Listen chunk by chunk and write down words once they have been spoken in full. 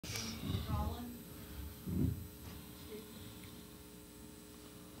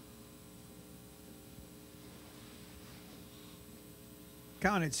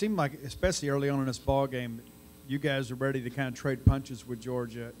Collin, it seemed like, especially early on in this ball game, you guys are ready to kind of trade punches with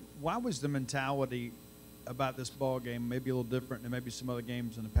Georgia. Why was the mentality about this ball game maybe a little different than maybe some other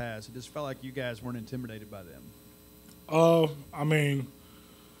games in the past? It just felt like you guys weren't intimidated by them. I mean,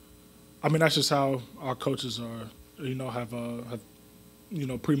 that's just how our coaches are. Have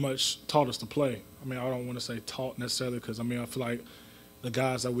pretty much taught us to play. I mean, I don't want to say taught necessarily because I feel like the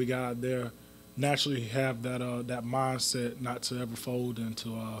guys that we got out there naturally have that mindset not to ever fold and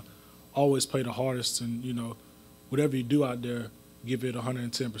to always play the hardest, and whatever you do out there, give it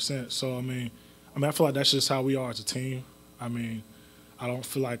 110%. So I feel like that's just how we are as a team. I don't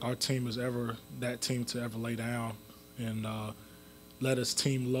feel like our team is ever that team to ever lay down and let us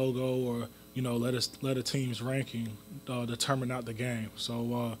team logo or let a team's ranking determine out the game.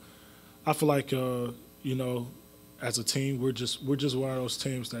 So I feel like as a team we're just one of those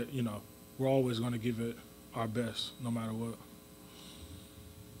teams that we're always going to give it our best no matter what.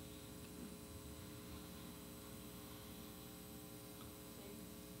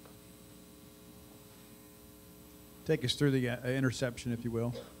 Take us through the interception, if you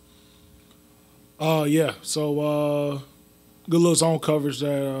will. Yeah. So good little zone coverage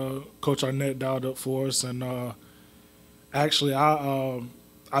that Coach Arnett dialed up for us, and actually I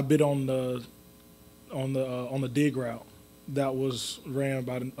bid on the dig route that was ran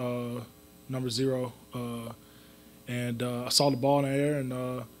by number 0, and I saw the ball in the air,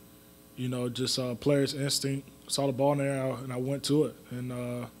 and just player's instinct. Saw the ball in the air, and I went to it, and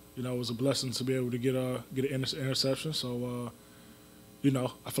it was a blessing to be able to get an interception. So I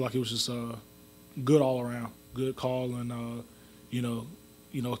feel like it was just good all around, good call, and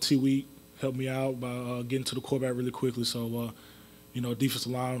T-Week helped me out by getting to the quarterback really quickly. So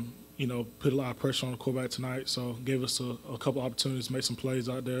defensive line put a lot of pressure on the quarterback tonight, so gave us a couple opportunities to make some plays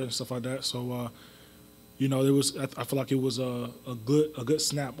out there and stuff like that. So it was. I feel like it was a good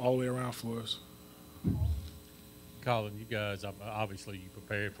snap all the way around for us. Collin, you guys, obviously you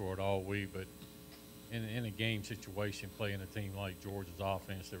prepared for it all week, but in a game situation, playing a team like Georgia's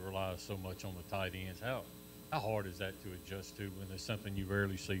offense that relies so much on the tight ends, how hard is that to adjust to when there's something you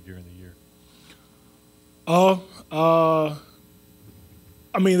rarely see during the year?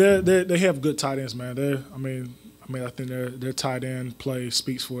 They have good tight ends, man. I think their tight end play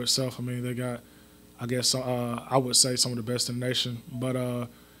speaks for itself. They got, I guess, I would say some of the best in the nation. But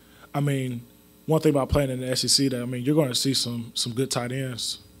one thing about playing in the SEC that you're going to see some good tight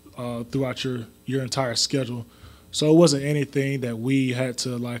ends throughout your entire schedule. So it wasn't anything that we had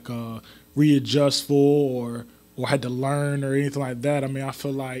to readjust for or had to learn or anything like that. I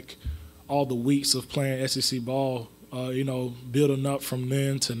feel like all the weeks of playing SEC ball, building up from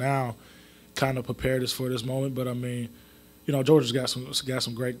then to now, kind of prepared us for this moment. But Georgia's got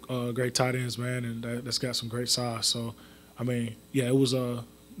some great tight ends, man, and that's got some great size. So it was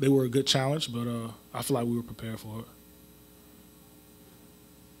they were a good challenge, but I feel like we were prepared for it.